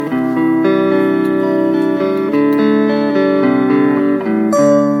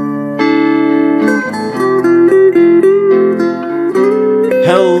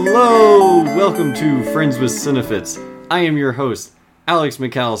Friends with Cinefits. I am your host, Alex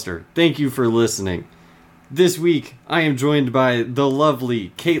McAllister. Thank you for listening. This week, I am joined by the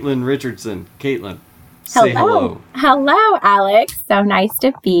lovely Caitlin Richardson. Caitlin, say hello. Hello, Alex. So nice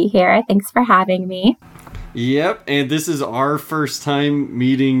to be here. Thanks for having me. Yep, and this is our first time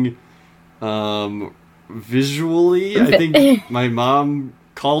meeting visually. I think my mom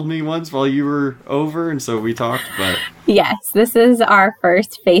called me once while you were over, and so we talked, but... Yes, this is our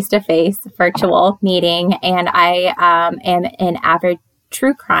first face-to-face virtual meeting, and I am an avid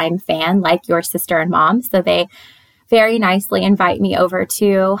true crime fan like your sister and mom, so they very nicely invite me over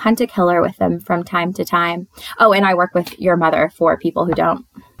to hunt a killer with them from time to time. Oh, and I work with your mother for people who don't.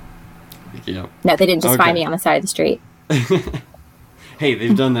 Yep. No, they didn't just find me on the side of the street. Hey,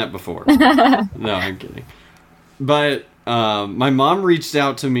 they've done that before. No, I'm kidding. But my mom reached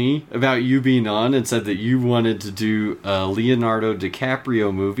out to me about you being on and said that you wanted to do a Leonardo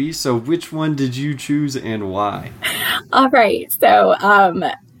DiCaprio movie. So which one did you choose and why? All right. So,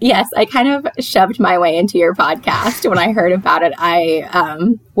 yes, I kind of shoved my way into your podcast. When I heard about it,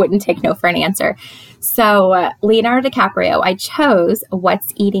 I wouldn't take no for an answer. So Leonardo DiCaprio, I chose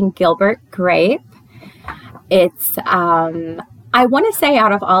What's Eating Gilbert Grape. It's, I want to say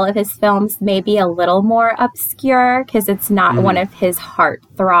out of all of his films, maybe a little more obscure because it's not one of his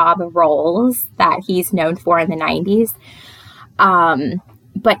heartthrob roles that he's known for in the 90s.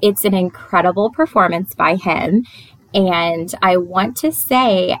 But it's an incredible performance by him. And I want to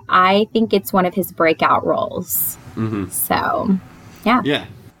say, I think it's one of his breakout roles. Mm-hmm. So, yeah. Yeah.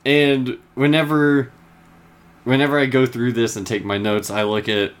 And whenever I go through this and take my notes, I look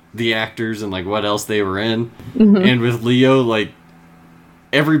at the actors and, like, what else they were in. Mm-hmm. And with Leo, like,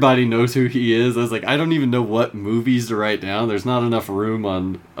 everybody knows who he is. I was like, I don't even know what movies to write down. There's not enough room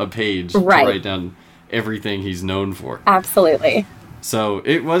on a page to write down everything he's known for. Absolutely. So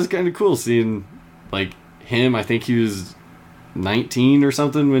it was kind of cool seeing, like, him. I think he was 19 or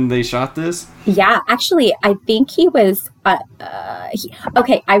something when they shot this. Yeah, actually, I think he was,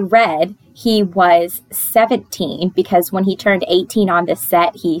 I read he was 17 because when he turned 18 on the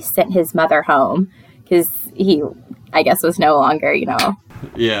set, he sent his mother home because he, I guess, was no longer,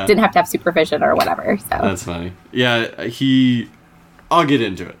 yeah, didn't have to have supervision or whatever. So that's funny. Yeah, I'll get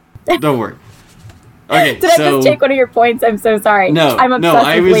into it. Don't worry. Okay, Did I just take one of your points? I'm so sorry. No, I'm obsessed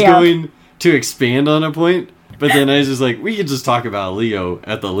I was with Leo. going to expand on a point, but then I was just like, we could just talk about Leo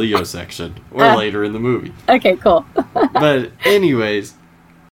at the Leo section or later in the movie. Okay, cool. But anyways,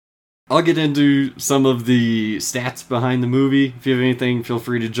 I'll get into some of the stats behind the movie. If you have anything, feel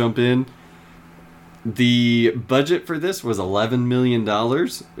free to jump in. The budget for this was $11 million,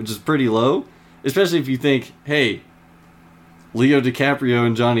 which is pretty low, especially if you think, hey, Leo DiCaprio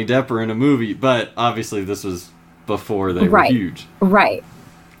and Johnny Depp are in a movie, but obviously this was before they were huge. Right.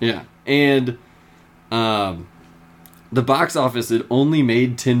 Yeah. And the box office, it only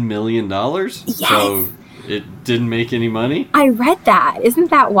made $10 million. Yes. So it didn't make any money. I read that.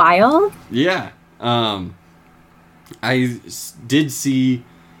 Isn't that wild? Yeah. I did see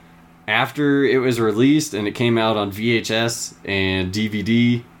after it was released and it came out on VHS and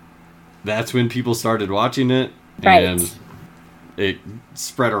DVD, that's when people started watching it. Right. And it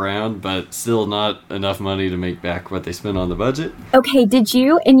spread around, but still not enough money to make back what they spent on the budget. Okay,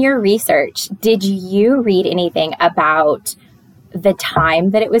 in your research, did you read anything about the time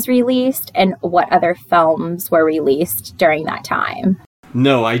that it was released and what other films were released during that time?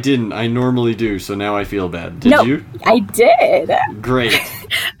 No, I didn't. I normally do, so now I feel bad. Did you? I did. Great.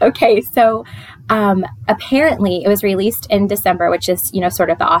 Okay, so apparently it was released in December, which is, sort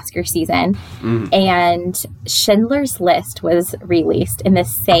of the Oscar season. Mm-hmm. And Schindler's List was released in the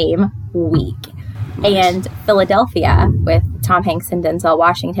same week. Nice. And Philadelphia with Tom Hanks and Denzel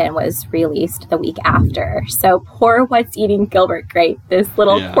Washington was released the week after. So poor What's Eating Gilbert Grape, this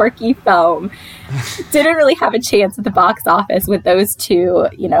little quirky film, didn't really have a chance at the box office with those two,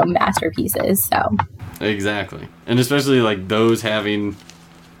 masterpieces. So exactly. And especially like those having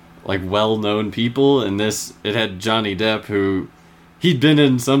like well-known people, and this, it had Johnny Depp, who he'd been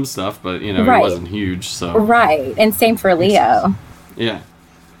in some stuff, but he wasn't huge. So right. And same for Leo. Yeah.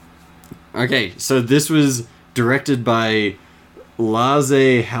 Okay, so this was directed by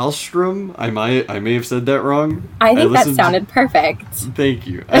Lasse Hallström. I may have said that wrong. I think that sounded perfect. Thank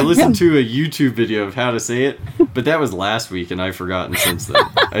you. I listened to a YouTube video of how to say it, but that was last week, and I've forgotten since then.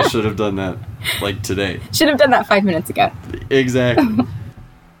 I should have done that, like, today. Should have done that 5 minutes ago. Exactly.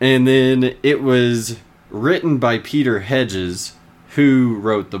 And then it was written by Peter Hedges, who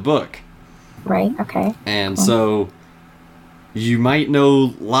wrote the book. Right, okay. And so you might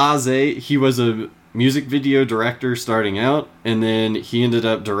know Lasse. He was a music video director starting out, and then he ended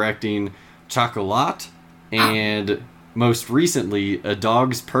up directing Chocolat, and most recently, A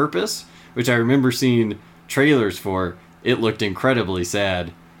Dog's Purpose, which I remember seeing trailers for. It looked incredibly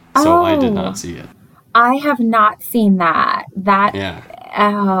sad, so I did not see it. I have not seen that.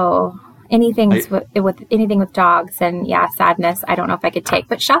 Anything with dogs and sadness, I don't know if I could take.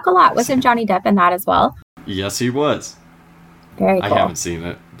 But Chocolat, wasn't Johnny Depp in that as well? Yes, he was. Very cool. I haven't seen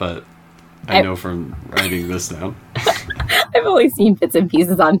it, but I know from writing this down. I've only seen bits and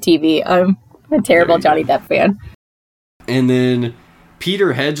pieces on TV. I'm a terrible Johnny Depp fan. And then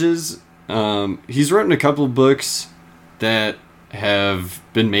Peter Hedges, he's written a couple books that have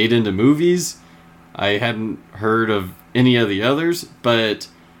been made into movies. I hadn't heard of any of the others, but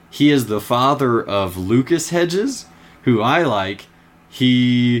he is the father of Lucas Hedges, who I like.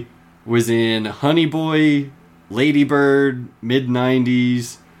 He was in Honey Boy, Lady Bird,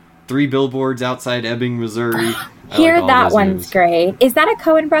 mid-90s, 3 Billboards Outside Ebbing, Missouri. That one's movies. Great. Is that a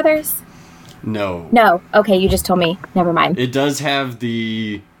Coen Brothers? No. No. Okay, you just told me. Never mind. It does have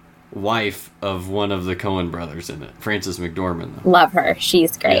the wife of one of the Coen brothers in it, Frances McDormand. Love her.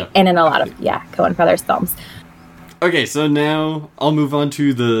 She's great. Yeah. And in a lot of, Coen Brothers films. Okay, so now I'll move on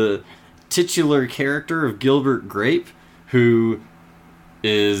to the titular character of Gilbert Grape, who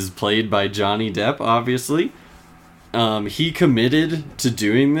is played by Johnny Depp, obviously. He committed to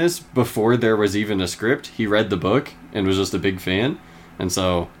doing this before there was even a script. He read the book and was just a big fan. And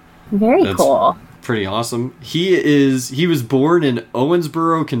so... Very cool. Pretty awesome. He was born in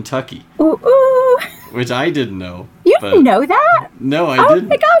Owensboro, Kentucky. Ooh. Which I didn't know. You didn't know that? No, I didn't. Oh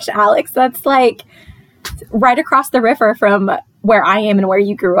my gosh, Alex, that's like right across the river from where I am and where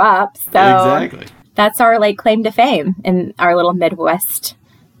you grew up. So exactly. That's our claim to fame in our little Midwest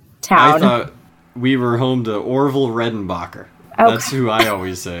town. I thought we were home to Orville Redenbacher. Okay. That's who I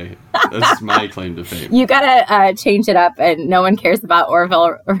always say. That's my claim to fame. You gotta change it up, and no one cares about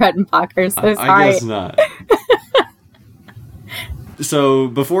Orville Redenbacher, so sorry. I guess not. So,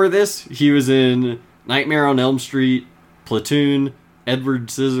 before this, he was in Nightmare on Elm Street, Platoon, Edward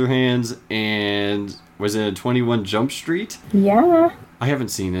Scissorhands, and was in 21 Jump Street. Yeah. I haven't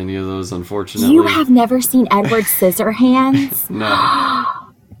seen any of those, unfortunately. You have never seen Edward Scissorhands? No.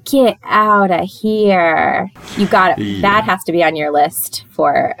 Get out of here. You got it. Yeah. That has to be on your list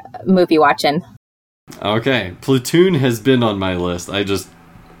for movie watching. Okay. Platoon has been on my list. I just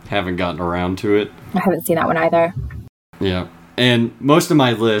haven't gotten around to it. I haven't seen that one either. Yeah. And most of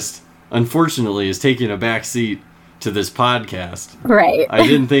my list, unfortunately, is taking a back seat to this podcast. Right. I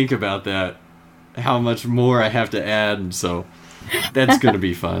didn't think about that, how much more I have to add, so that's going to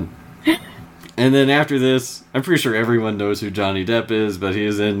be fun. And then after this, I'm pretty sure everyone knows who Johnny Depp is, but he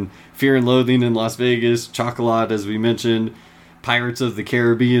is in Fear and Loathing in Las Vegas, Chocolat, as we mentioned, Pirates of the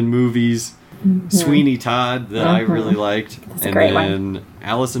Caribbean movies, Sweeney Todd, that I really liked, and then one.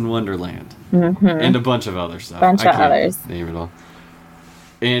 Alice in Wonderland, and a bunch of other stuff. I can't name it all.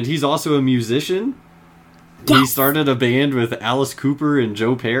 And he's also a musician. Yes. He started a band with Alice Cooper and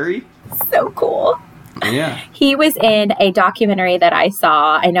Joe Perry. So cool. Yeah. He was in a documentary that I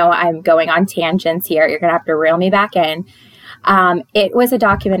saw. I know I'm going on tangents here. You're going to have to reel me back in. It was a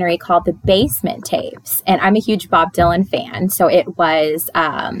documentary called The Basement Tapes. And I'm a huge Bob Dylan fan. So it was,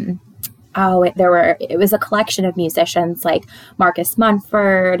 it was a collection of musicians like Marcus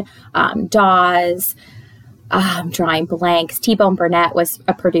Munford, Dawes, drawing blanks. T-Bone Burnett was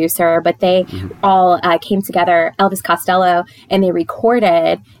a producer, but they all came together, Elvis Costello, and they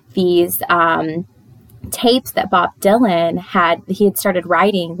recorded these tapes that Bob Dylan had started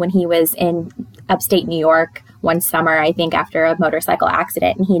writing when he was in upstate New York one summer, I think, after a motorcycle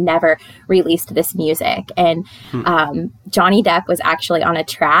accident, and he never released this music. And Johnny Depp was actually on a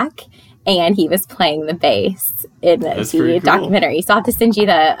track, and he was playing the bass in the documentary. So I'll have to send you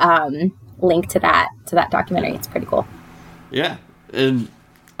the link to that documentary. It's pretty cool. Yeah, and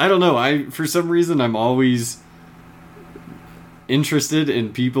I don't know. For some reason, I'm always interested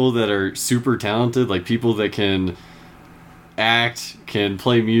in people that are super talented, like people that can act, can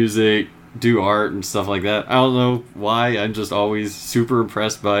play music, do art and stuff like that. I don't know why. I'm just always super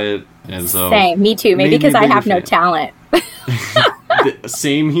impressed by it, and so same. Me too. Maybe because I have no talent.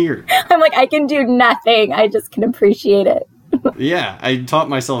 Same here. I'm like, I can do nothing. I just can appreciate it. Yeah, I taught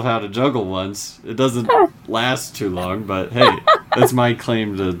myself how to juggle once. It doesn't last too long, but hey, that's my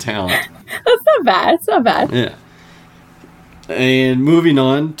claim to talent. That's not bad. It's not bad. Yeah. And moving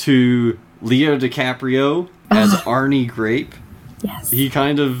on to Leo DiCaprio as Arnie Grape. Yes. He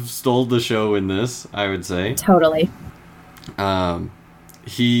kind of stole the show in this, I would say. Totally.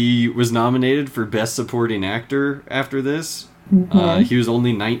 He was nominated for Best Supporting Actor after this. He was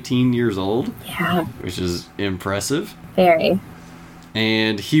only 19 years old. Yeah. Which is impressive. Very.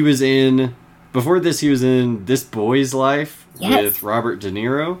 And he was in before this, he was in This Boy's Life Yes. with Robert De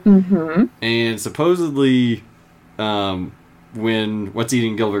Niro. Mm-hmm. And supposedly, when What's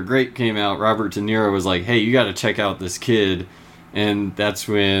Eating Gilbert Grape came out, Robert De Niro was like, hey, you got to check out this kid. And that's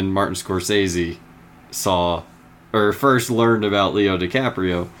when Martin Scorsese first learned about Leo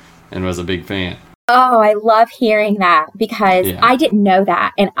DiCaprio and was a big fan. Oh, I love hearing that because I didn't know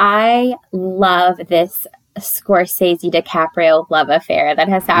that. And I love this Scorsese DiCaprio love affair that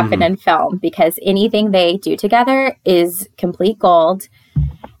has happened in film, because anything they do together is complete gold.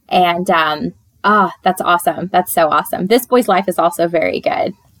 And that's awesome. That's so awesome. This Boy's Life is also very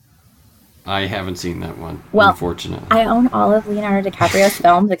good. I haven't seen that one, unfortunately. I own all of Leonardo DiCaprio's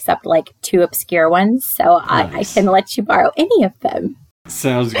films except like 2 obscure ones, so nice. I can let you borrow any of them.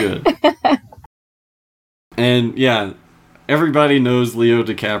 Sounds good. And yeah, everybody knows Leo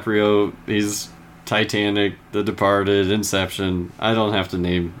DiCaprio. He's Titanic, The Departed, Inception. I don't have to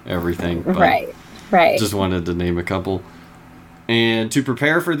name everything. But right. Just wanted to name a couple. And to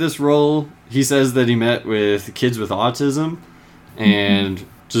prepare for this role, he says that he met with kids with autism and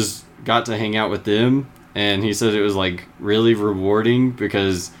just got to hang out with them. And he said it was like really rewarding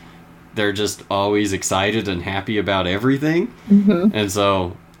because they're just always excited and happy about everything. And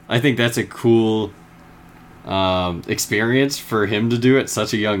so I think that's a cool experience for him to do at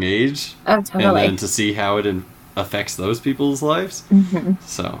such a young age. Oh, totally. And then to see how it affects those people's lives.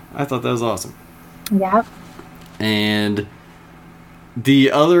 So I thought that was awesome. Yeah. And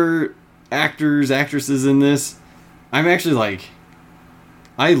the other actresses in this, I'm actually like,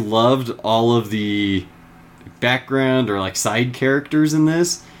 I loved all of the background or like side characters in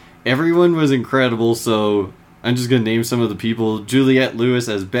this. Everyone was incredible, so I'm just going to name some of the people. Juliette Lewis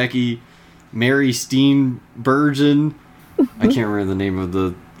as Becky, Mary Steenburgen. I can't remember the name of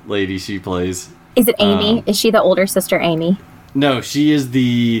the lady she plays. Is it Amy? Is she the older sister, Amy? No, she is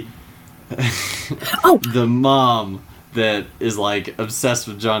the the mom that is like obsessed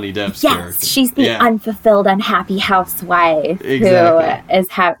with Johnny Depp's character. Yes, she's the unfulfilled, unhappy housewife who is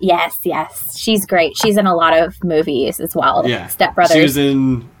yes. She's great. She's in a lot of movies as well. Yeah, Step Brothers. She was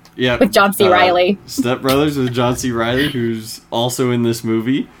in with John C. Reilly. Step Brothers with John C. Reilly, who's also in this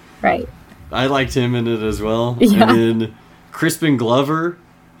movie. Right. I liked him in it as well. Yeah. And then Crispin Glover,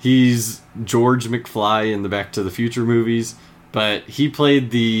 he's George McFly in the Back to the Future movies, but he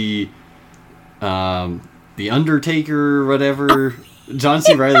played the Undertaker or whatever, John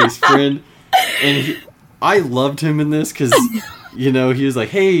C. Reilly's friend. And I loved him in this because, he was like,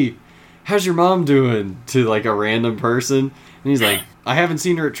 hey, how's your mom doing? To like a random person. And he's like, I haven't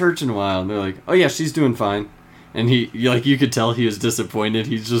seen her at church in a while. And they're like, oh yeah, she's doing fine. And you could tell he was disappointed.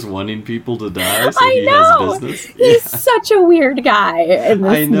 He's just wanting people to die, so he has business. He's such a weird guy in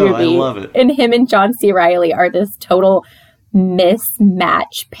this movie. I love it. And him and John C. Reilly are this total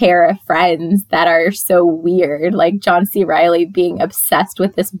mismatch pair of friends that are so weird. Like John C. Reilly being obsessed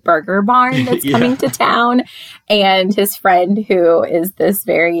with this burger barn that's coming to town, and his friend who is this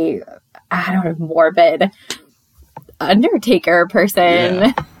very, morbid Undertaker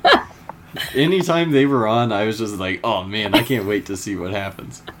person. Yeah. Anytime they were on, I was just like, oh man, I can't wait to see what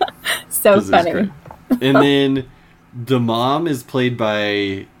happens. So funny. And then the mom is played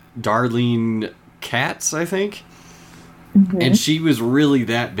by Darlene Katz, I think. And she was really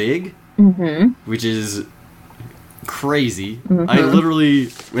that big, which is crazy. I literally,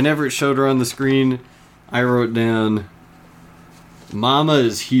 whenever it showed her on the screen, I wrote down, Mama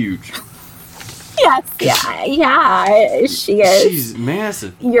is huge. Yes, she is. She's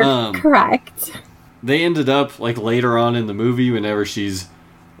massive. You're correct. They ended up, like, later on in the movie, whenever she's,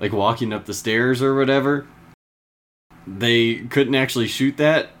 like, walking up the stairs or whatever, they couldn't actually shoot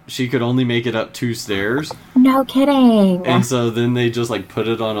that. She could only make it up 2 stairs. No kidding. And so then they just, like, put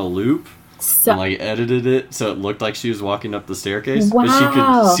it on a loop and, like, edited it so it looked like she was walking up the staircase. Wow. But she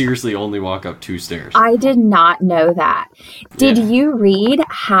could seriously only walk up 2 stairs. I did not know that. Did you read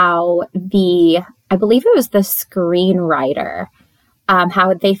how I believe it was the screenwriter,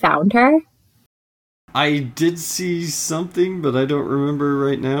 how they found her? I did see something, but I don't remember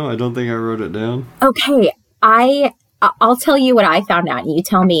right now. I don't think I wrote it down. Okay, I'll tell you what I found out, and you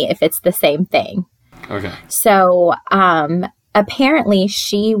tell me if it's the same thing. Okay. So, apparently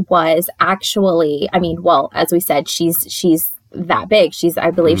she was actually, as we said, she's that big.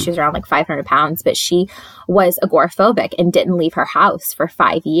 I believe she was around like 500 pounds, but she was agoraphobic and didn't leave her house for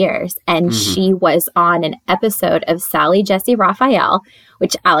 5 years. And she was on an episode of Sally Jessy Raphael,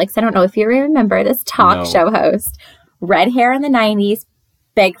 which, Alex, I don't know if you remember this talk show host. Red hair in the 90s,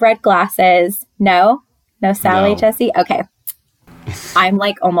 big red glasses. No, Sally Jessy? Okay. I'm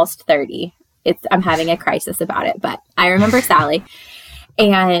like almost 30. I'm having a crisis about it, but I remember Sally.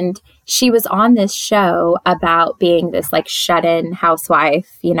 And she was on this show about being this like shut-in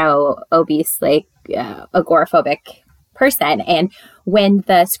housewife, you know, obese, like agoraphobic person. And when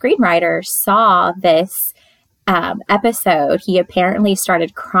the screenwriter saw this episode, he apparently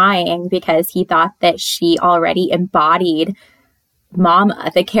started crying because he thought that she already embodied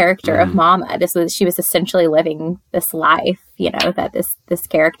Mama, the character of Mama. She was essentially living this life, you know, that this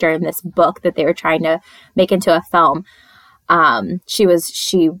character in this book that they were trying to make into a film. She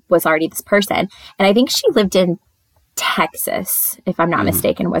was already this person. And I think she lived in Texas, if I'm not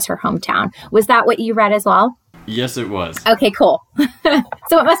mistaken, was her hometown. Was that what you read as well? Yes, it was. Okay, cool.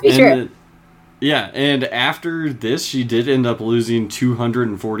 So it must be true. Yeah, and after this, she did end up losing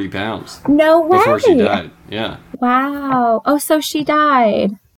 240 pounds. No way! Before she died, yeah. Wow. Oh, so she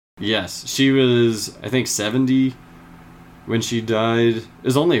died. Yes, she was, I think, 70 when she died. It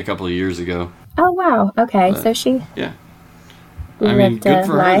was only a couple of years ago. Oh, wow. Okay, so she... Yeah. I mean, good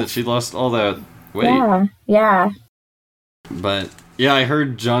for her that she lost all that weight. Yeah, yeah. But, yeah, I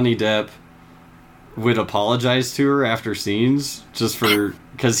heard Johnny Depp would apologize to her after scenes just for...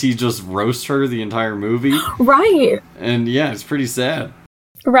 because he just roasts her the entire movie. Right. And, yeah, it's pretty sad.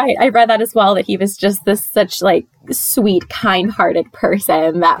 Right. I read that as well, that he was just this such, like, sweet, kind-hearted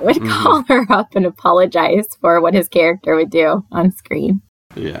person that would call her up and apologize for what his character would do on screen.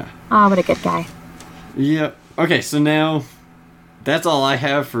 Yeah. Oh, what a good guy. Yeah. Okay, so now... that's all I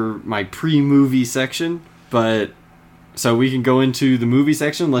have for my pre-movie section, but so we can go into the movie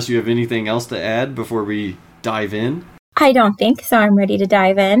section unless you have anything else to add before we dive in. I don't think so. I'm ready to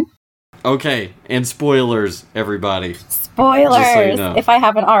dive in. Okay, and spoilers, everybody. Spoilers! Just so you know. If I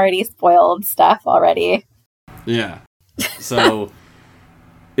haven't already spoiled stuff already. Yeah. So,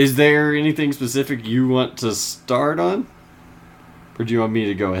 is there anything specific you want to start on? Or do you want me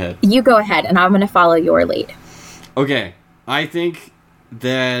to go ahead? You go ahead, and I'm going to follow your lead. Okay. I think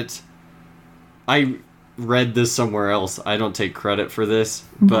that I read this somewhere else. I don't take credit for this,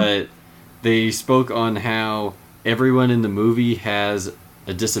 but they spoke on how everyone in the movie has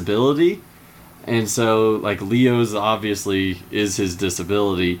a disability. And so, like, Leo's obviously is his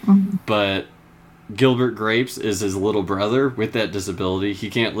disability, but Gilbert Grapes is his little brother with that disability. He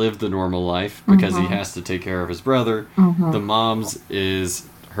can't live the normal life because he has to take care of his brother. The mom's is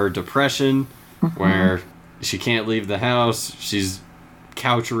her depression, where... she can't leave the house. She's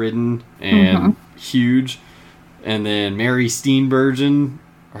couch-ridden and huge. And then Mary Steenburgen,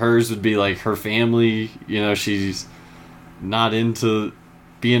 hers would be like her family. You know, she's not into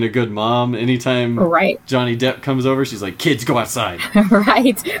being a good mom. Anytime Johnny Depp comes over, she's like, kids, go outside.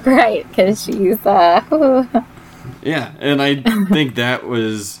 right. Because she's... Yeah, and I think that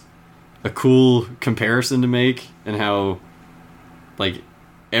was a cool comparison to make, and how, like...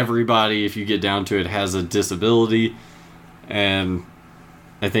 everybody, if you get down to it, has a disability, and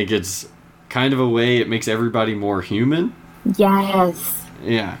I think it's kind of a way it makes everybody more human. Yes.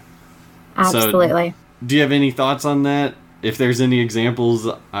 Yeah. Absolutely. So, do you have any thoughts on that? If there's any examples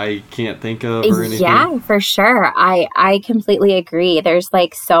I can't think of or anything? Yeah, for sure. I completely agree. There's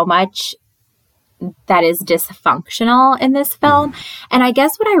like so much that is dysfunctional in this film. And I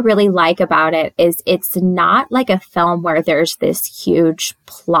guess what I really like about it is it's not like a film where there's this huge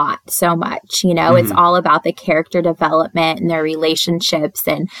plot so much, you know, it's all about the character development and their relationships.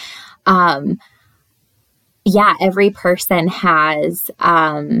 And, yeah, every person has,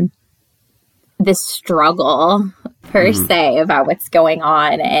 this struggle per se about what's going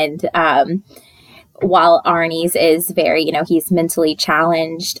on. And, while Arnie's is very, you know, he's mentally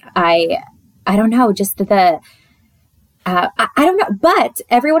challenged, I don't know, just I don't know, but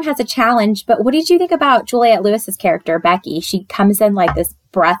everyone has a challenge. But what did you think about Juliette Lewis's character, Becky? She comes in like this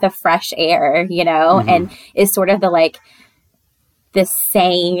breath of fresh air, you know, and is sort of the, like, this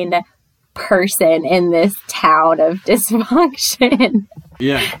sane person in this town of dysfunction.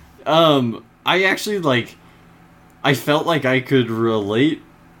 Yeah. I actually, like, I felt like I could relate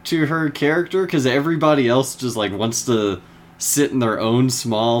to her character because everybody else just, like, wants to sit in their own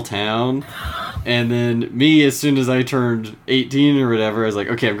small town. And then me, as soon as I turned 18 or whatever, I was like,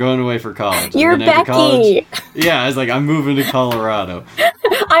 okay, I'm going away for college. You're Becky. College, yeah, I was like, I'm moving to Colorado.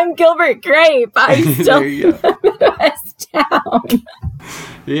 I'm Gilbert Grape. I'm still in Midwest town.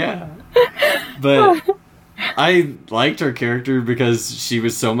 Yeah. But I liked her character because she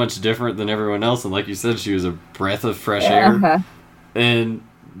was so much different than everyone else. And like you said, she was a breath of fresh air. And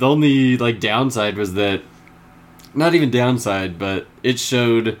the only, like, downside was that, not even downside, but it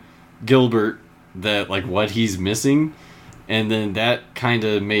showed Gilbert that, like, what he's missing, and then that kind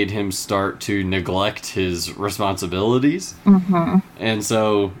of made him start to neglect his responsibilities. And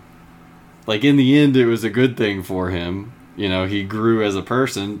so, like, in the end, it was a good thing for him, you know, he grew as a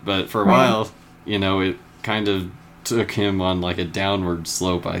person, but for a while, you know, it kind of took him on like a downward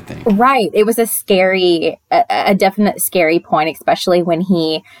slope, I think. Right. It was a definite scary point, especially when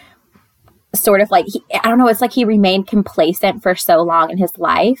he sort of like, I don't know, it's like he remained complacent for so long in his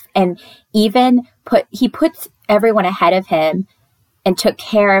life, and even he puts everyone ahead of him and took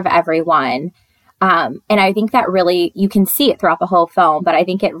care of everyone. And I think that really, you can see it throughout the whole film, but I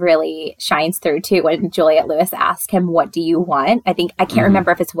think it really shines through too when Juliette Lewis asks him, what do you want? I can't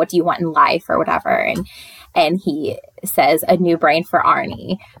remember if it's what do you want in life or whatever. And he says a new brain for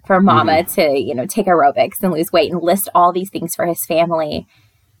Arnie, for Mama to, you know, take aerobics and lose weight, and list all these things for his family.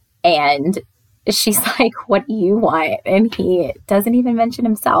 And she's like, what do you want? And he doesn't even mention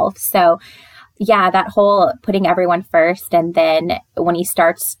himself. So yeah, that whole putting everyone first. And then when he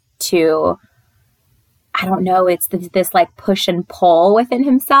starts to, I don't know, it's this like push and pull within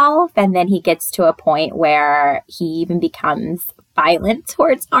himself. And then he gets to a point where he even becomes violent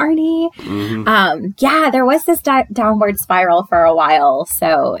towards Arnie. Yeah, there was this downward spiral for a while.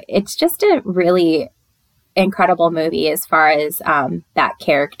 So it's just a really incredible movie as far as that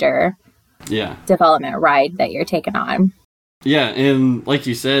character development ride that you're taking on. Yeah, and like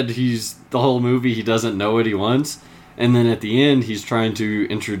you said, the whole movie, he doesn't know what he wants. And then at the end, he's trying to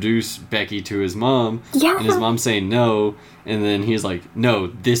introduce Becky to his mom. Yeah. And his mom's saying no. And then he's like, no,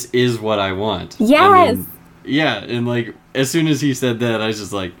 this is what I want. Yes. And like, as soon as he said that, I was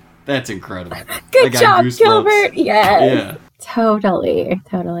just like, that's incredible. Good job, Gilbert. Yes. Yeah. Totally.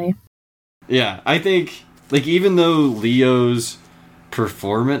 Yeah, I think, like, even though Leo's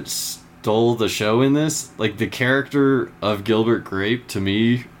performance stole the show in this, like, the character of Gilbert Grape, to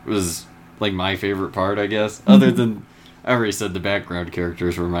me, was, like, my favorite part, I guess. Other than, I already said the background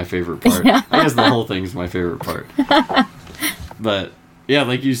characters were my favorite part. I guess the whole thing's my favorite part. But, yeah,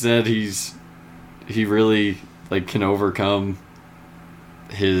 like you said, he really, like, can overcome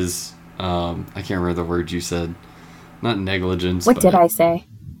his, I can't remember the word you said. Not negligence. What did I say?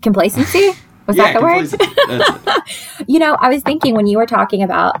 Complacency? Was that the word? That's it. You know, I was thinking when you were talking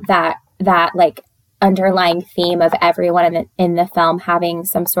about that like underlying theme of everyone in the film having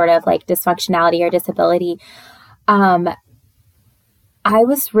some sort of like dysfunctionality or disability. I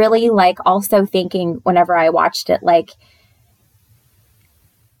was really like also thinking whenever I watched it, like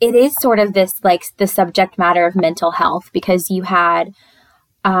it is sort of this like the subject matter of mental health, because you had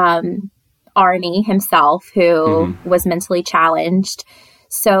Arnie himself who was mentally challenged.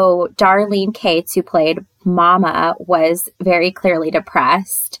 So Darlene Cates, who played Mama, was very clearly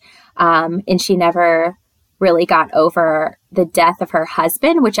depressed. And she never really got over the death of her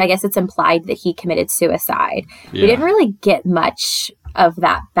husband, which I guess it's implied that he committed suicide. Yeah. We didn't really get much of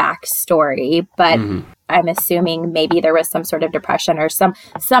that backstory, but I'm assuming maybe there was some sort of depression or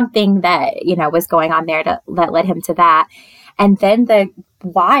something that, you know, was going on there that led him to that. And then the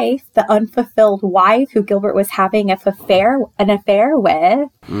wife, the unfulfilled wife who Gilbert was having an affair with,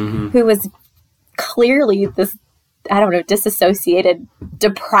 who was clearly this, I don't know, disassociated,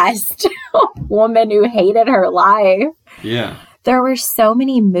 depressed woman who hated her life. Yeah. There were so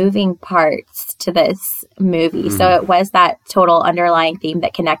many moving parts to this movie. So it was that total underlying theme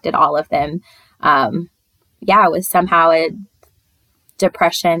that connected all of them. It was somehow a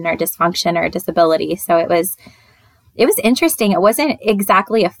depression or dysfunction or disability. So it was interesting. It wasn't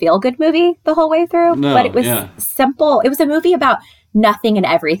exactly a feel-good movie the whole way through, but it was simple. It was a movie about nothing and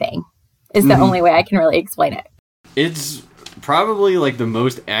everything is the only way I can really explain it. It's probably like the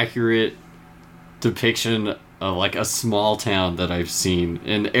most accurate depiction of like a small town that I've seen,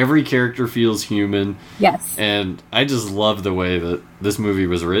 and every character feels human. Yes. And I just love the way that this movie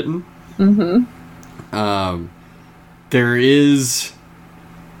was written. There is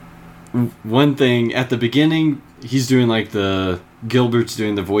one thing at the beginning. He's doing like Gilbert's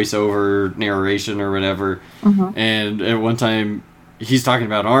doing the voiceover narration or whatever. And at one time he's talking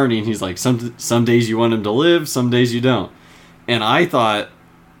about Arnie and he's like, some days you want him to live, some days you don't. And I thought,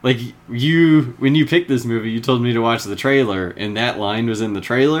 like, when you picked this movie, you told me to watch the trailer and that line was in the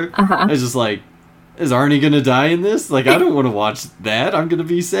trailer. I was just like, is Arnie going to die in this? Like, I don't want to watch that. I'm going to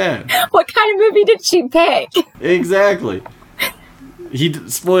be sad. What kind of movie did she pick? Exactly.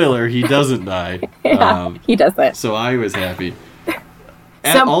 Spoiler, he doesn't die. He doesn't. So I was happy.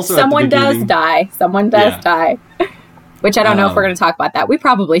 Someone does die. Someone does die. Which I don't know if we're going to talk about that. We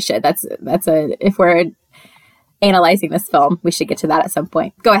probably should. If we're analyzing this film, we should get to that at some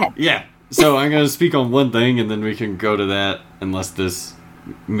point. Go ahead. Yeah. So I'm going to speak on one thing, and then we can go to that, unless this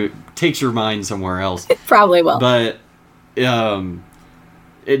takes your mind somewhere else. It probably will. But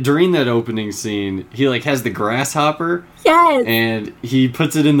during that opening scene, he like has the grasshopper. Yes. And he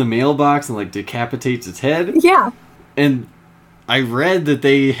puts it in the mailbox and like decapitates its head. Yeah. And I read that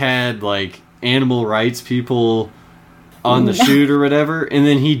they had like animal rights people on the shoot or whatever, and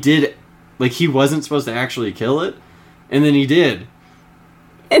then he did, like, he wasn't supposed to actually kill it, and then he did.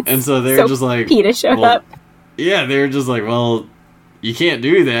 And so they're just like, PETA showed well, up. Yeah, they're just like, well, you can't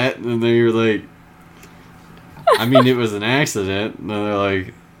do that. And they were like, I mean, it was an accident. And they're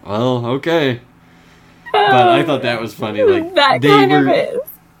like, well, okay. But I thought that was funny. Like, that kind of is.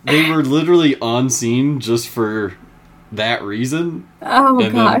 They were literally on scene just for that reason. Oh,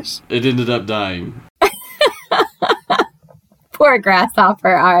 and gosh. Then it ended up dying. Poor grasshopper,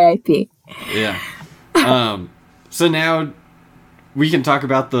 R.I.P. Yeah. So now we can talk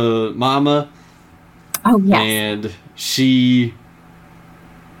about the mama. Oh, yes. And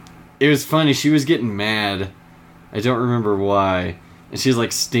it was funny, she was getting mad. I don't remember why. And she's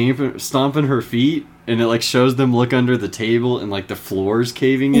like stomping her feet, and it like shows them look under the table and like the floor's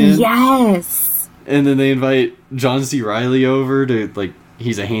caving in. Yes. And then they invite John C. Reilly over to, like,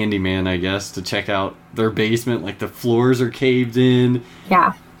 he's a handyman, I guess, to check out their basement. Like, the floors are caved in.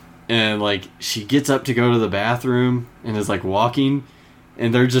 Yeah. And like she gets up to go to the bathroom and is like walking,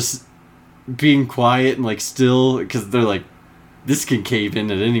 and they're just being quiet and like still, because they're like, this can cave in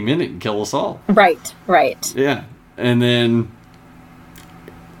at any minute and kill us all. Right. Yeah. And then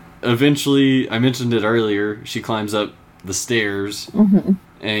eventually, I mentioned it earlier, she climbs up the stairs,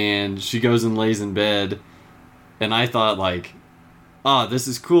 and she goes and lays in bed, and I thought like, this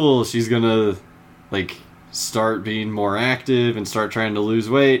is cool, she's gonna like start being more active and start trying to lose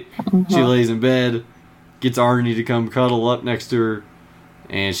weight. She lays in bed, gets Arnie to come cuddle up next to her,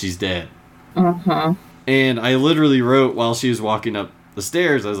 and she's dead. And I literally wrote while she was walking up the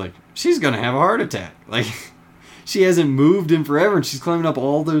stairs, I was like, she's gonna have a heart attack. Like, she hasn't moved in forever, and she's climbing up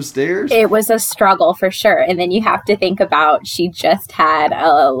all those stairs. It was a struggle for sure. And then you have to think about, she just had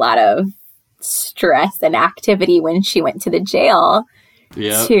a lot of stress and activity when she went to the jail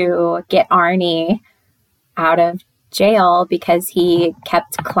to get Arnie out of jail because he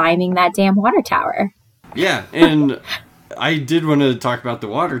kept climbing that damn water tower. Yeah, and I did want to talk about the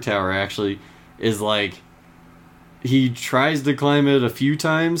water tower, actually, is like, he tries to climb it a few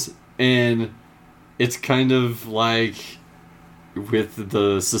times, and it's kind of like with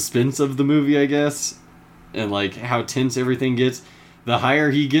the suspense of the movie, I guess, and like how tense everything gets. The higher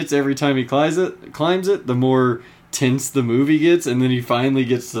he gets every time he climbs it, the more tense the movie gets, and then he finally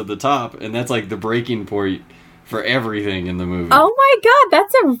gets to the top, and that's like the breaking point for everything in the movie. Oh my god,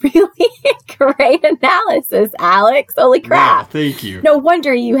 that's a really great analysis, Alex. Holy crap. Yeah, thank you. No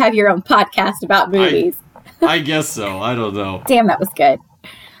wonder you have your own podcast about movies. I guess so. I don't know. Damn, that was good.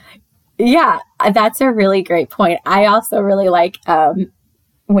 Yeah, that's a really great point. I also really like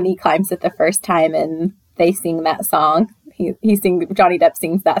when he climbs it the first time and they sing that song. Johnny Depp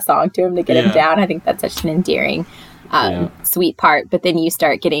sings that song to him to get him down. I think that's such an endearing, sweet part. But then you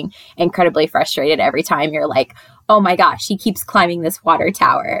start getting incredibly frustrated every time. You're like, oh my gosh, he keeps climbing this water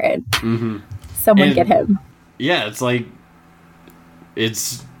tower. And someone get him. Yeah, it's like,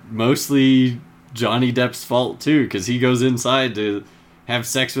 it's mostly Johnny Depp's fault too, because he goes inside to have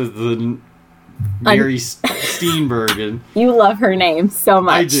sex with the Mary Steenburgen. You love her name so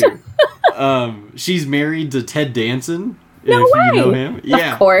much. I do. She's married to Ted Danson. No if way. You know him.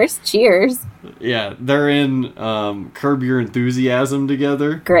 Yeah. Of course. Cheers. Yeah, they're in Curb Your Enthusiasm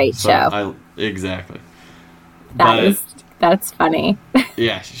together. Great show. Exactly. That's funny.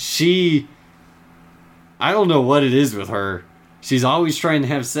 Yeah, I don't know what it is with her. She's always trying to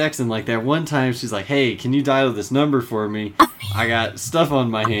have sex, and like that one time she's like, hey, can you dial this number for me? I got stuff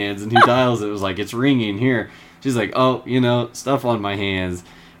on my hands. And he dials it. It was like, it's ringing here. She's like, oh, stuff on my hands.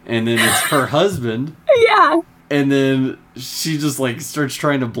 And then it's her husband. Yeah. And then she just like starts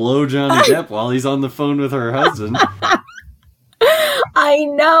trying to blow Johnny Depp while he's on the phone with her husband. I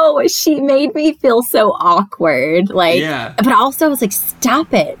know. She made me feel so awkward. But also I was like,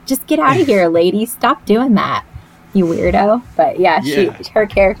 stop it. Just get out of here, lady. Stop doing that, you weirdo. But her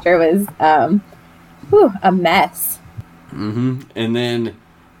character was a mess. And then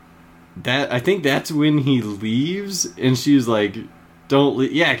I think that's when he leaves, and she's like, don't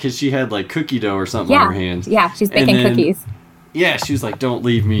leave. Yeah, because she had like cookie dough or something on her hands. Yeah, she's baking cookies. Yeah, she was like, don't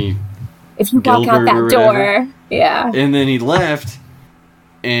leave me if you walk out that door. Yeah. And then he left,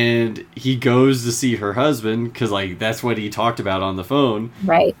 and he goes to see her husband, because like that's what he talked about on the phone.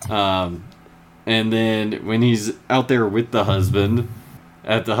 Right. And then when he's out there with the husband,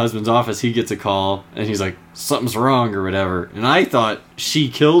 at the husband's office, he gets a call, and he's like, something's wrong or whatever. And I thought she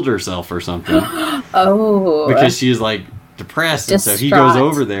killed herself or something. Oh. Because she is like depressed. Distraught. And so he goes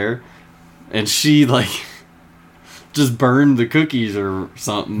over there, and she like just burned the cookies or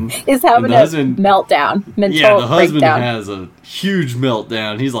something. Is having a meltdown, mental yeah, the husband breakdown. has a huge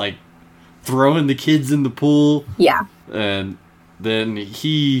meltdown. He's like throwing the kids in the pool. Yeah. And then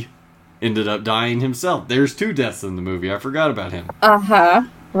he ended up dying himself. There's 2 deaths in the movie. I forgot about him. Uh-huh.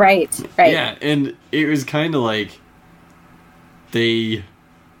 Right. Yeah, and it was kind of like they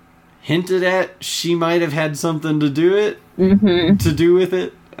hinted at she might have had something to do with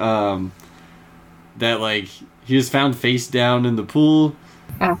it. That like he was found face down in the pool.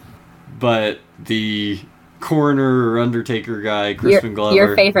 Yeah. But the coroner or undertaker guy, Crispin Glover,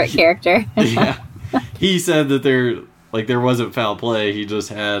 your favorite character. Yeah. He said that there wasn't foul play. He just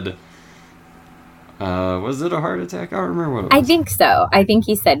had was it a heart attack? I don't remember what it was. I think so. I think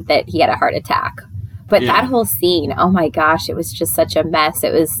he said that he had a heart attack. But that whole scene, oh my gosh, it was just such a mess.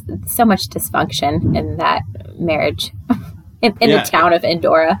 It was so much dysfunction in that marriage. in the town of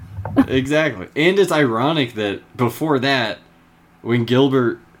Endora. Exactly. And it's ironic that before that, when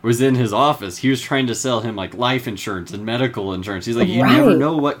Gilbert was in his office, he was trying to sell him like life insurance and medical insurance. He's like, you never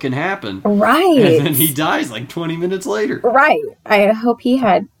know what can happen. Right. And then he dies like 20 minutes later. Right. I hope he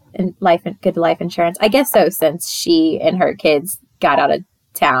had good life insurance. I guess so, since she and her kids got out of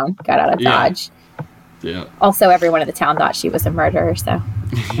town, got out of Dodge. Yeah. Also, everyone in the town thought she was a murderer, so.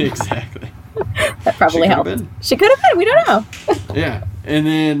 Exactly. That probably helped. She could have been. We don't know. Yeah. And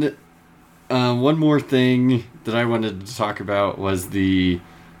then one more thing that I wanted to talk about was he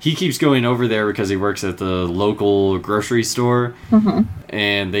keeps going over there because he works at the local grocery store. Mm-hmm.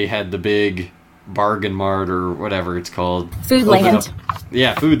 And they had the big Bargain Mart or whatever it's called. Foodland.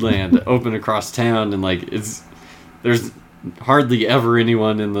 Yeah, Foodland open across town. And like there's hardly ever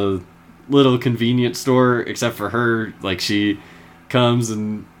anyone in the little convenience store except for her. Like she comes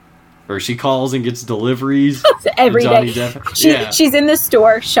or she calls and gets deliveries every day. Depp. She's in the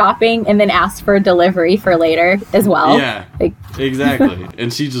store shopping and then asks for a delivery for later as well. Yeah, exactly.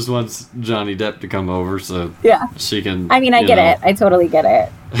 And she just wants Johnny Depp to come over so she can. I mean, I get it. I totally get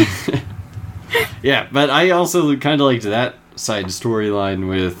it. Yeah, but I also kind of liked that side storyline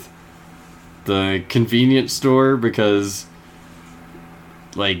with the convenience store because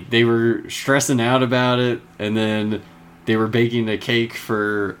like they were stressing out about it, and then they were baking a cake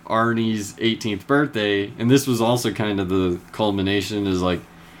for Arnie's 18th birthday, and this was also kind of the culmination is like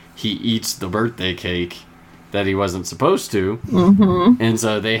he eats the birthday cake that he wasn't supposed to, and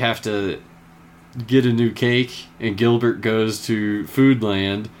so they have to get a new cake, and Gilbert goes to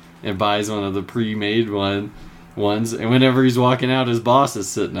Foodland and buys one of the pre-made ones, and whenever he's walking out, his boss is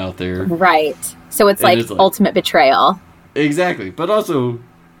sitting out there. Right. So it's like ultimate betrayal. Exactly. But also,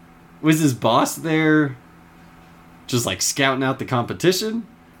 was his boss there just like scouting out the competition?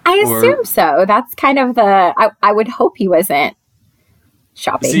 I assume so. That's kind of I would hope he wasn't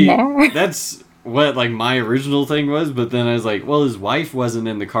shopping there. That's what like my original thing was, but then I was like, well, his wife wasn't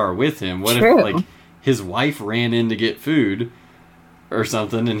in the car with him. What if like his wife ran in to get food or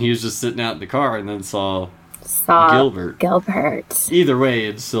something and he was just sitting out in the car and then saw Gilbert. Either way,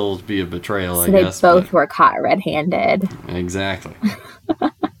 it'd still be a betrayal, I guess. They both were caught red-handed. Exactly.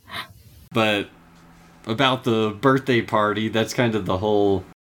 But about the birthday party, that's kind of the whole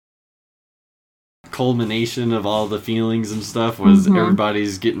culmination of all the feelings and stuff was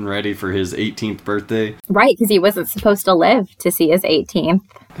everybody's getting ready for his 18th birthday. Right, because he wasn't supposed to live to see his 18th.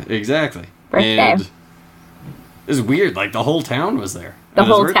 Exactly. Birthday. And it's weird, like the whole town was there. The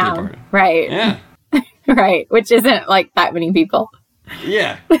whole town. Party. Right. Yeah. Right, which isn't like that many people.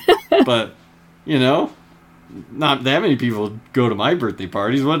 Yeah. But, not that many people go to my birthday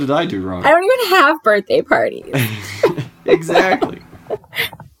parties. What did I do wrong? I don't even have birthday parties. Exactly.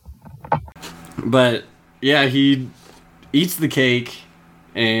 But, yeah, he eats the cake,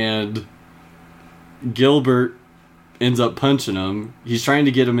 and Gilbert ends up punching him. He's trying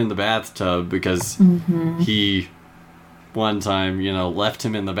to get him in the bathtub because he, one time, left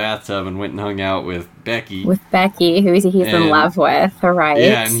him in the bathtub and went and hung out with Becky. With Becky, who he's in love with, right?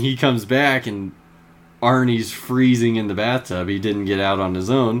 Yeah, and he comes back, and Arnie's freezing in the bathtub. He didn't get out on his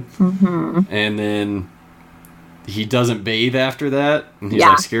own. And then he doesn't bathe after that, and he's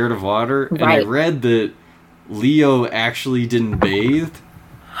like scared of water. And I read that Leo actually didn't bathe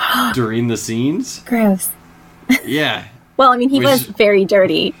during the scenes. Gross. Yeah. Well, I mean, he was very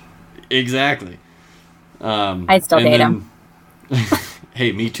dirty. Exactly. I'd still date him.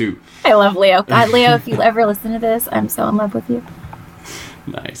 Hey, me too. I love Leo. God, Leo, if you ever listen to this, I'm so in love with you.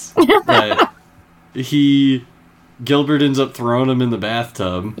 Nice. But Gilbert ends up throwing him in the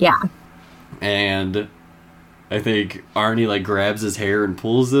bathtub. Yeah. And I think Arnie grabs his hair and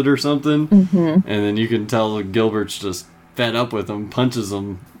pulls it or something. And then you can tell Gilbert's just fed up with him, punches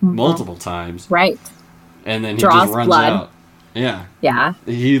him multiple times. Right. and then he Draws just runs blood. out. Yeah. Yeah.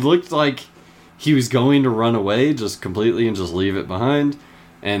 He looked like he was going to run away just completely and just leave it behind.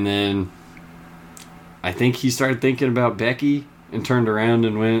 And then I think he started thinking about Becky and turned around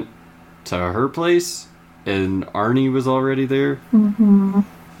and went to her place. And Arnie was already there. Mm-hmm.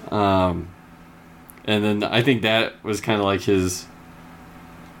 And then I think that was kind of like his...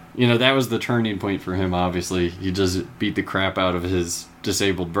 that was the turning point for him, obviously. He just beat the crap out of his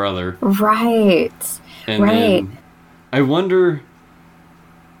disabled brother. Right. And then I wonder...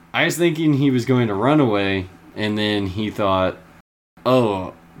 I was thinking he was going to run away, and then he thought,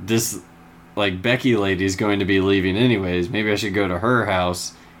 oh, this, Becky lady's going to be leaving anyways. Maybe I should go to her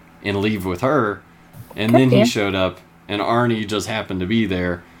house and leave with her. And then he showed up, and Arnie just happened to be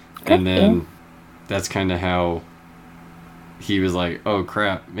there. And then that's kind of how he was like, oh,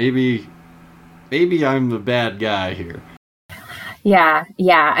 crap, maybe I'm the bad guy here. Yeah.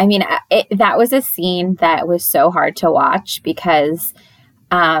 I mean, that was a scene that was so hard to watch because...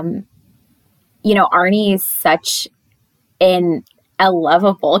 Arnie is such a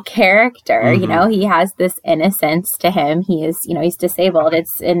lovable character. Mm-hmm. He has this innocence to him. He is, he's disabled.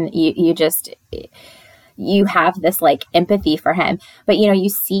 You have this empathy for him. But, you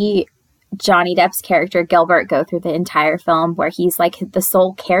see Johnny Depp's character Gilbert go through the entire film where he's the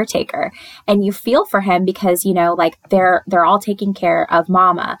sole caretaker, and you feel for him because, they're all taking care of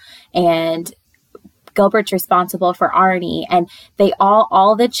Mama, and Gilbert's responsible for Arnie, and they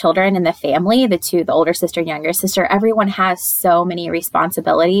all the children in the family, the older sister and younger sister, everyone has so many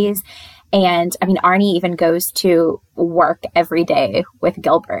responsibilities. And I mean, Arnie even goes to work every day with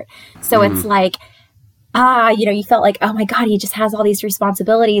Gilbert. So it's you felt like, oh my God, he just has all these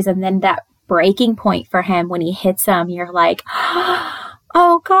responsibilities. And then that breaking point for him when he hits him, you're like,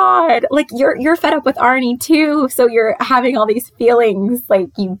 oh God, you're fed up with Arnie too. So you're having all these feelings,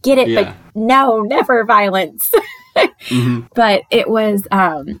 you get it, but no, never violence. Mm-hmm. But it was,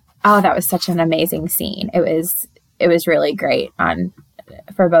 that was such an amazing scene. It was really great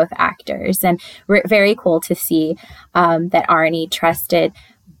for both actors, and very cool to see, that Arnie trusted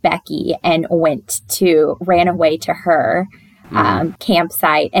Becky and ran away to her,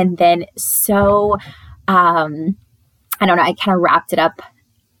 campsite. And then I don't know, I kind of wrapped it up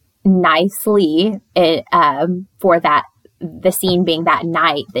nicely for the scene being that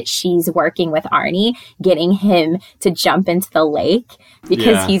night that she's working with Arnie, getting him to jump into the lake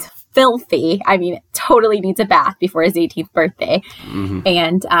because he's filthy. I mean, totally needs a bath before his 18th birthday. Mm-hmm.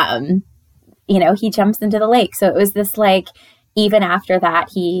 And, he jumps into the lake. So it was this even after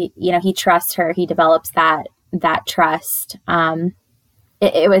that, he trusts her, he develops that trust.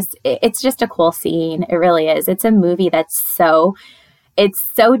 It's just a cool scene. It really is. It's a movie that's so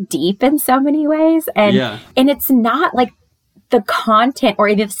deep in so many ways. And it's not the content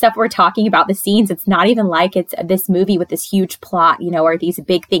or the stuff we're talking about, the scenes. It's not even it's this movie with this huge plot, or these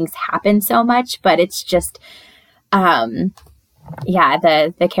big things happen so much, but it's just, the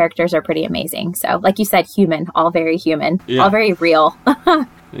characters are pretty amazing. So like you said, all very human, all very real.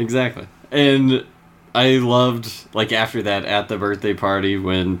 Exactly. And I loved, after that, at the birthday party,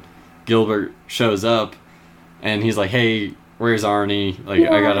 when Gilbert shows up, and he's like, hey, where's Arnie? I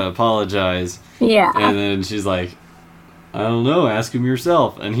gotta apologize. Yeah. And then she's like, I don't know, ask him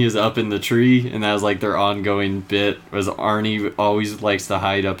yourself. And he was up in the tree, and that was, their ongoing bit, was Arnie always likes to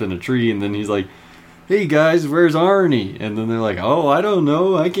hide up in a tree, and then he's like, hey, guys, where's Arnie? And then they're like, oh, I don't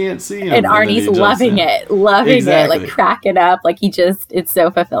know, I can't see him. And Arnie's loving it, cracking up, it's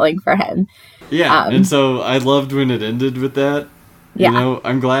so fulfilling for him. Yeah, and so I loved when it ended with that. Yeah.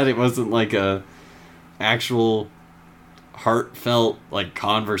 I'm glad it wasn't a actual heartfelt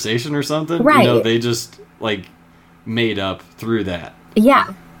conversation or something. Right. They just made up through that.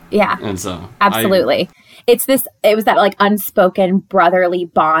 Yeah. And so absolutely. It was that unspoken brotherly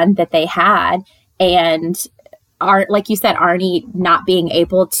bond that they had, and like you said, Arnie not being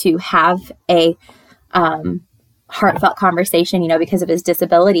able to have a heartfelt conversation, because of his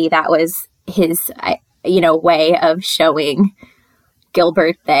disability. That was his, way of showing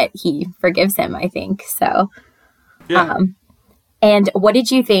Gilbert that he forgives him, I think. So, yeah. And what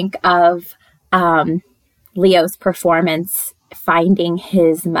did you think of Leo's performance finding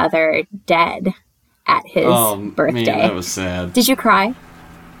his mother dead at his birthday? Man, that was sad. Did you cry?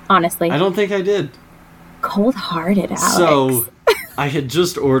 Honestly. I don't think I did. Cold-hearted, Alex. So, I had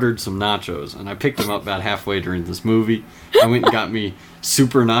just ordered some nachos, and I picked them up about halfway during this movie. I went and got me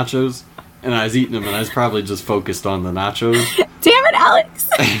super nachos, and I was eating them, and I was probably just focused on the nachos. Damn it, Alex!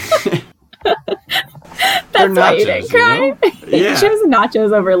 That's They're why nachos, you didn't cry. Yeah. You chose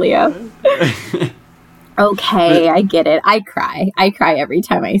nachos over Leo. Okay, I get it. I cry every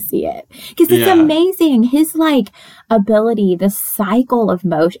time I see it because it's amazing. His like ability, the cycle of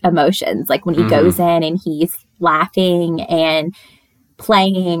emotions, like when he goes in and he's laughing and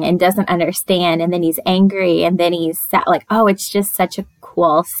playing and doesn't understand, and then he's angry, and then he's sad. Like, oh, it's just such a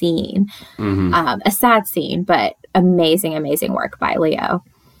cool scene. A sad scene, but amazing work by Leo.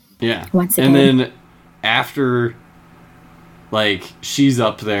 Yeah. Once again. And then after, like, she's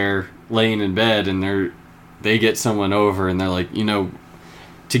up there laying in bed, and they get someone over, and they're like, you know,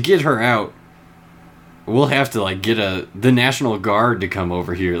 to get her out, we'll have to like get the National Guard to come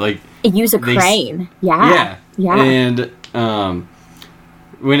over here. Like, use a crane. Yeah. And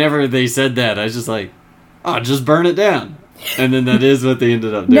whenever they said that, I was just like, oh, just burn it down. And then that is what they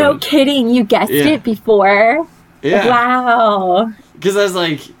ended up doing. No kidding. You guessed it before. Yeah. Wow. Because I was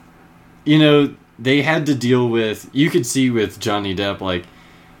like, you know, they had to deal with, you could see with Johnny Depp, like,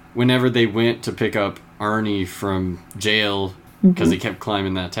 whenever they went to pick up Arnie from jail, because he kept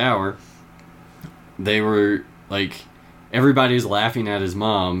climbing that tower, they were, like, everybody was laughing at his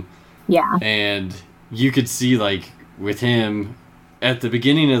mom. Yeah. And you could see, like, with him, at the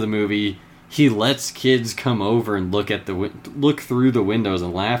beginning of the movie, he lets kids come over and look through the windows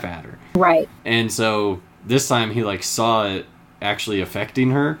and laugh at her. Right. And so this time he like saw it actually affecting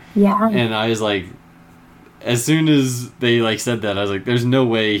her. Yeah. And I was like, as soon as they like said that, I was like, there's no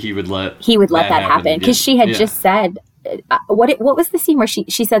way he would let that happen, because she had just said, what was the scene where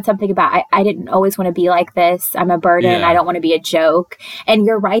she said something about I didn't always want to be like this, I'm a burden, I don't want to be a joke. And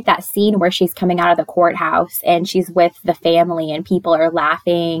you're right, that scene where she's coming out of the courthouse and she's with the family and people are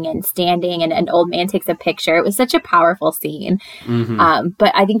laughing and standing, and an old man takes a picture. It was such a powerful scene.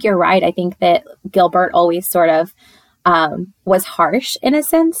 But I think you're right. I think that Gilbert always sort of was harsh in a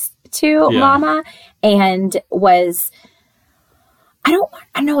sense to Mama, and was, I don't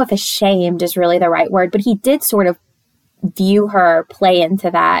know if ashamed is really the right word, but he did sort of view her, play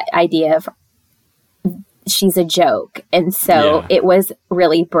into that idea of she's a joke. And so it was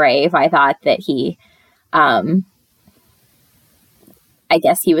really brave. I thought that he, I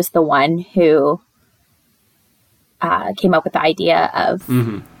guess he was the one who came up with the idea of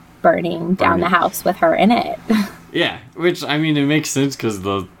burning down the house with her in it. Yeah, which, I mean, it makes sense because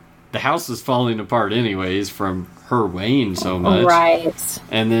the house is falling apart anyways from her weighing so much. Right.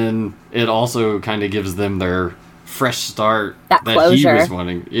 And then it also kind of gives them their fresh start that he was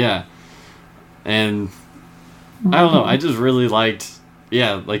wanting. Yeah. And I don't know, I just really liked,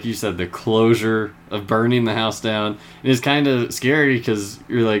 like you said, the closure of burning the house down. And it's kind of scary because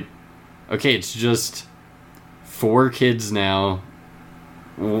you're like, okay, it's just 4 kids now.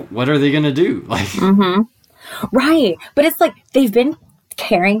 What are they going to do? Like, right. But it's like they've been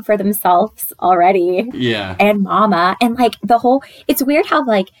caring for themselves already. Yeah. And Mama. And like it's weird how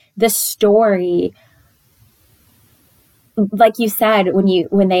like the story, like you said,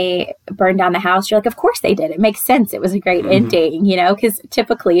 when they burned down the house, you're like, of course they did. It makes sense. It was a great ending, you know, because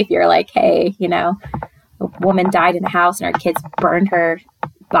typically if you're like, hey, you know, a woman died in the house and her kids burned her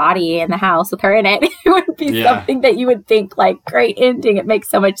body in the house with her in it, it would be something that you would think like, great ending. It makes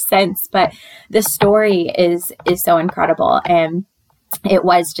so much sense. But the story is so incredible. And it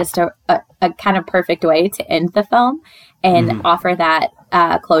was just a kind of perfect way to end the film and offer that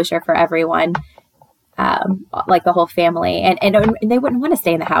closure for everyone. Like the whole family, and they wouldn't want to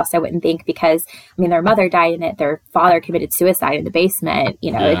stay in the house, I wouldn't think, because I mean their mother died in it, their father committed suicide in the basement.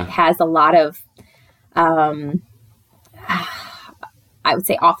 You know, it has a lot of I would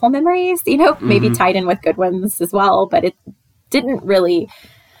say awful memories, you know, maybe tied in with good ones as well, but it didn't really,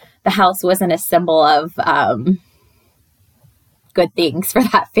 the house wasn't a symbol of good things for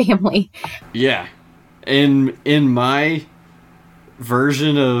that family. Yeah. In my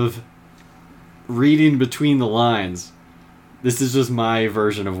version of reading between the lines, this is just my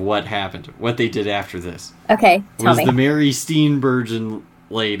version of what happened, what they did after this. Okay, tell me. The Mary Steenburgen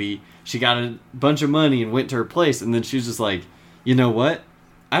lady, she got a bunch of money and went to her place, and then she was just like, you know what?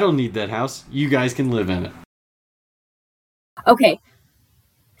 I don't need that house. You guys can live in it. Okay.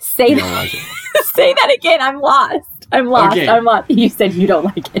 Say that. Like say that again. I'm lost. Okay. I'm lost. You said you don't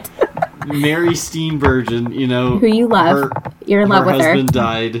like it. Mary Steenburgen, you know. Who you love. You're in love with her. Her husband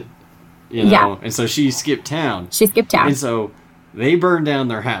died. You know, and so she skipped town. And so they burned down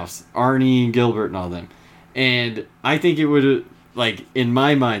their house, Arnie and Gilbert and all them. And I think it would, like, in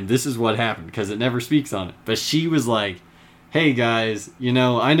my mind, this is what happened, because it never speaks on it. But she was like, hey, guys, you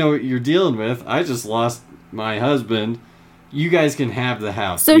know, I know what you're dealing with. I just lost my husband. You guys can have the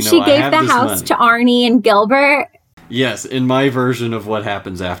house. So she gave the house to Arnie and Gilbert? Yes, in my version of what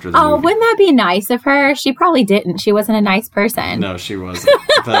happens after the Oh, movie. wouldn't that be nice of her? She probably didn't. She wasn't a nice person. No, she wasn't.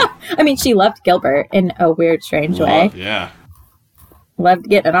 But, I mean, she loved Gilbert in a weird, strange way. Yeah. Loved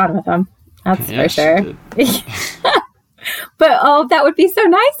getting it on with him. That's Yeah, for she sure. did. But, oh, that would be so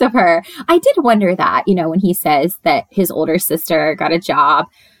nice of her. I did wonder that, when he says that his older sister got a job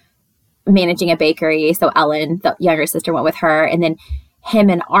managing a bakery. So Ellen, the younger sister, went with her. And then him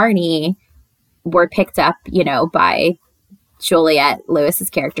and Arnie were picked up, by Juliette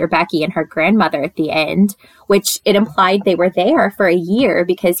Lewis's character, Becky, and her grandmother at the end, which it implied they were there for a year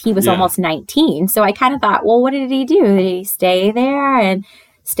because he was almost 19. So I kind of thought, well, what did he do? Did he stay there and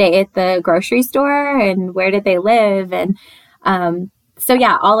stay at the grocery store? And where did they live? And so,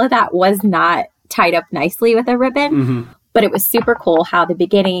 yeah, all of that was not tied up nicely with a ribbon. Mm-hmm. But it was super cool how the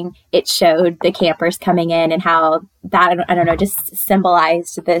beginning, it showed the campers coming in and how that, I don't know, just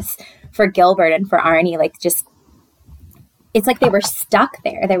symbolized this for Gilbert and for Arnie. Like, just, it's like they were stuck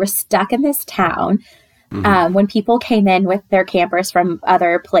there. They were stuck in this town. Mm-hmm. When people came in with their campers from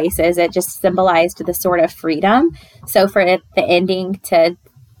other places, it just symbolized the sort of freedom. So for the ending to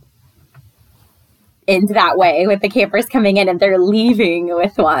end that way with the campers coming in and they're leaving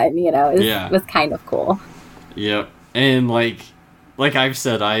with one, was kind of cool. Yep. And like I've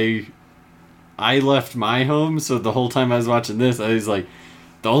said, I left my home, so the whole time I was watching this, I was like,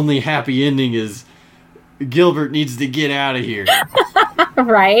 the only happy ending is Gilbert needs to get out of here.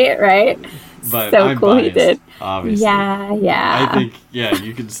 Right. But so I'm cool biased, he did. obviously. Yeah. I think,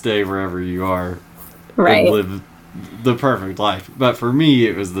 you can stay wherever you are Right. and live the perfect life. But for me,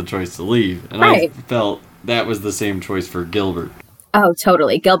 it was the choice to leave. And Right. I felt that was the same choice for Gilbert. Oh,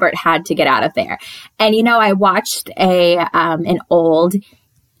 totally. Gilbert had to get out of there. And, I watched an old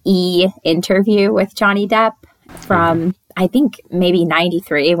interview with Johnny Depp from, I think, maybe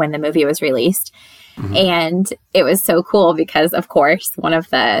 93 when the movie was released. Mm-hmm. And it was so cool because, of course, one of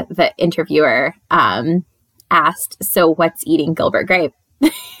the interviewer asked, so what's eating Gilbert Grape?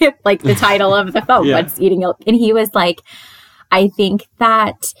 Like the title of the film, What's Eating Gilbert? And he was like, I think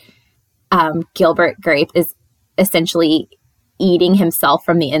that Gilbert Grape is essentially eating himself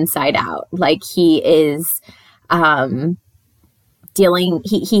from the inside out. Like he is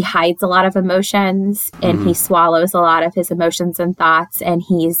he hides a lot of emotions and he swallows a lot of his emotions and thoughts. And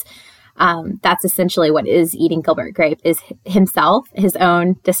he's, that's essentially what is eating Gilbert Grape, is himself, his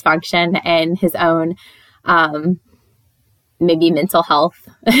own dysfunction and his own, maybe mental health,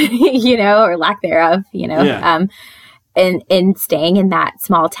 or lack thereof, and staying in that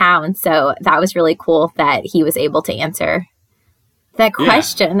small town. So that was really cool that he was able to answer the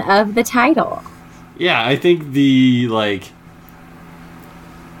question of the title. Yeah, I think the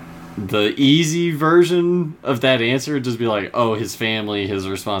easy version of that answer would just be like, oh, his family, his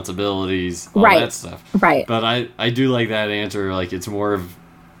responsibilities, all that stuff. Right. But I do like that answer. Like, it's more of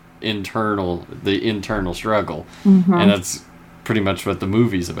the internal struggle. Mm-hmm. And that's pretty much what the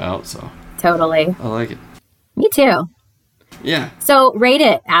movie's about, so. Totally. I like it. Me too. Yeah. So, rate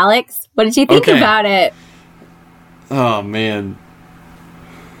it, Alex. What did you think about it? Oh, man.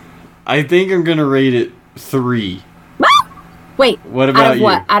 I think I'm going to rate it 3. Wait. What about you?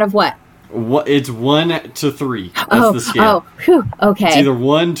 Out of what? It's 1 to 3. That's the scale. Oh, whew, okay. It's either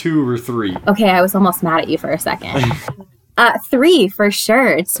 1, 2, or 3. Okay, I was almost mad at you for a second. 3 for sure.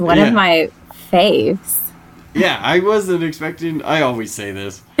 It's one of my faves. Yeah, I wasn't expecting... I always say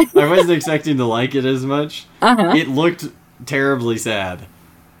this. I wasn't expecting to like it as much. Uh-huh. It looked terribly sad.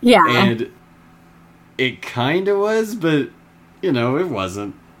 Yeah. And it kind of was, but, it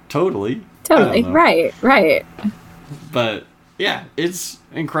wasn't totally. Totally. Right. But, yeah, it's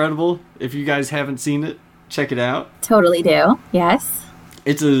incredible. If you guys haven't seen it, check it out. Totally do. Yes.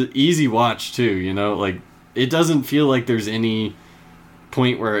 It's an easy watch, too, Like, it doesn't feel like there's any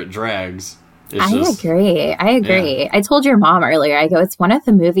point where it drags. I agree. Yeah. I told your mom earlier, I go, it's one of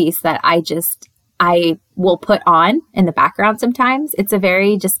the movies that I will put on in the background sometimes. It's a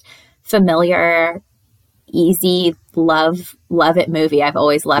very just familiar, easy, love it movie. I've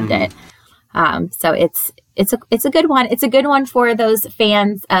always loved it. So it's a good one. It's a good one for those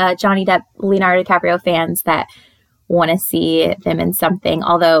fans, Johnny Depp, Leonardo DiCaprio fans that want to see them in something.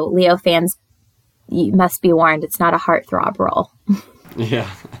 Although Leo fans, you must be warned, it's not a heartthrob role. Yeah.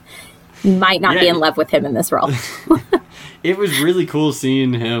 You might not be in love with him in this role. It was really cool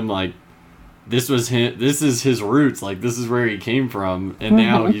seeing him, like, this is his roots, like, this is where he came from, and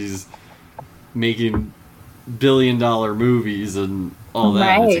now he's making billion-dollar movies and all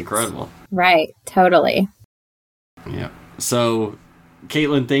that. Right. It's incredible. Right, totally. Yeah. So,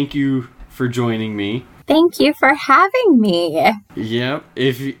 Caitlin, thank you for joining me. Thank you for having me. Yep.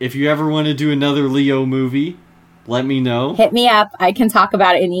 If you ever want to do another Leo movie, let me know. Hit me up. I can talk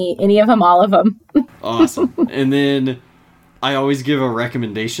about any of them, all of them. Awesome. And then I always give a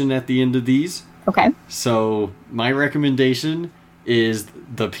recommendation at the end of these. Okay. So my recommendation is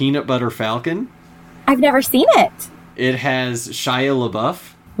The Peanut Butter Falcon. I've never seen it. It has Shia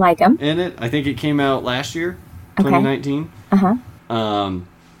LaBeouf Like him. in it. I think it came out last year, Okay. 2019. Uh-huh.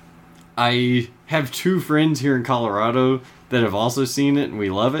 I have 2 friends here in Colorado that have also seen it, and we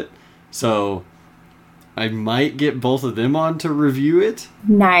love it. So I might get both of them on to review it,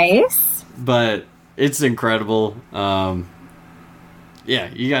 Nice. but it's incredible. Yeah,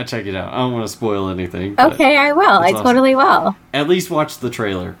 you gotta check it out. I don't want to spoil anything. but Okay, I will. I it's awesome. totally will. At least watch the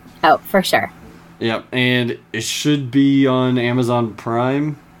trailer. Oh, for sure. Yep, and it should be on Amazon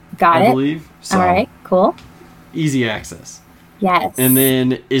Prime, Got I it. believe. So All right, cool. easy access. Yes. And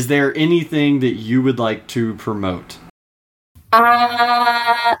then, is there anything that you would like to promote?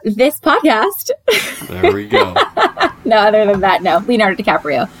 This podcast. There we go. No, other than that, no. Leonardo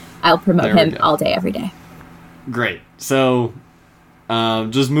DiCaprio. I'll promote There we him go. all day, every day. Great. So,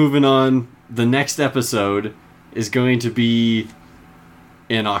 just moving on, the next episode is going to be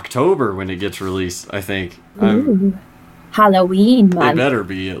in October when it gets released, I think. Ooh. Halloween It month. better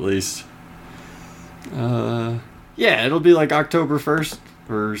be, at least. Yeah, it'll be like October 1st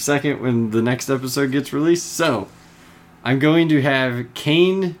or 2nd when the next episode gets released. So, I'm going to have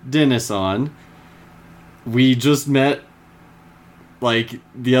Kane Dennis on. We just met, like,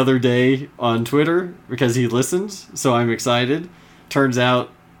 the other day on Twitter because he listens, so I'm excited. Turns out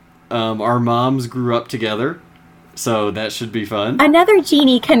our moms grew up together, so that should be fun. Another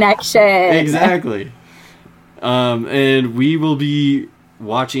genie connection. Exactly. And we will be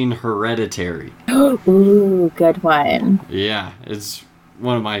watching Hereditary. Ooh, good one. Yeah, it's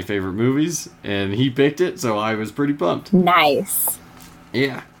one of my favorite movies, and he picked it, so I was pretty pumped. Nice.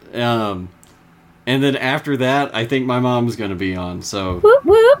 Yeah. And then after that, I think my mom's going to be on, so Whoop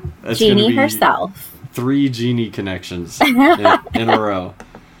whoop. That's gonna Genie be- herself. 3 genie connections in a row.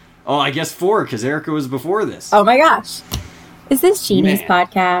 Oh, I guess 4, because Erica was before this. Oh my gosh. Is this Genie's Man.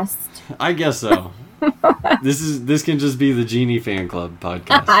 podcast? I guess so. This can just be the Genie Fan Club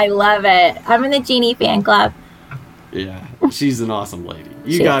podcast. I love it. I'm in the Genie fan club. Yeah, she's an awesome lady.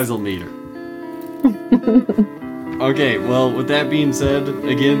 You She guys will meet her. Okay, well, with that being said,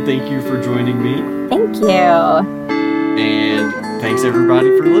 again, thank you for joining me. Thank you. And thanks everybody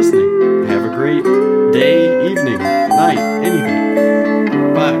for listening. Have a great day, evening, night,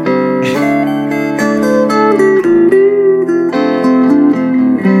 anything. Bye.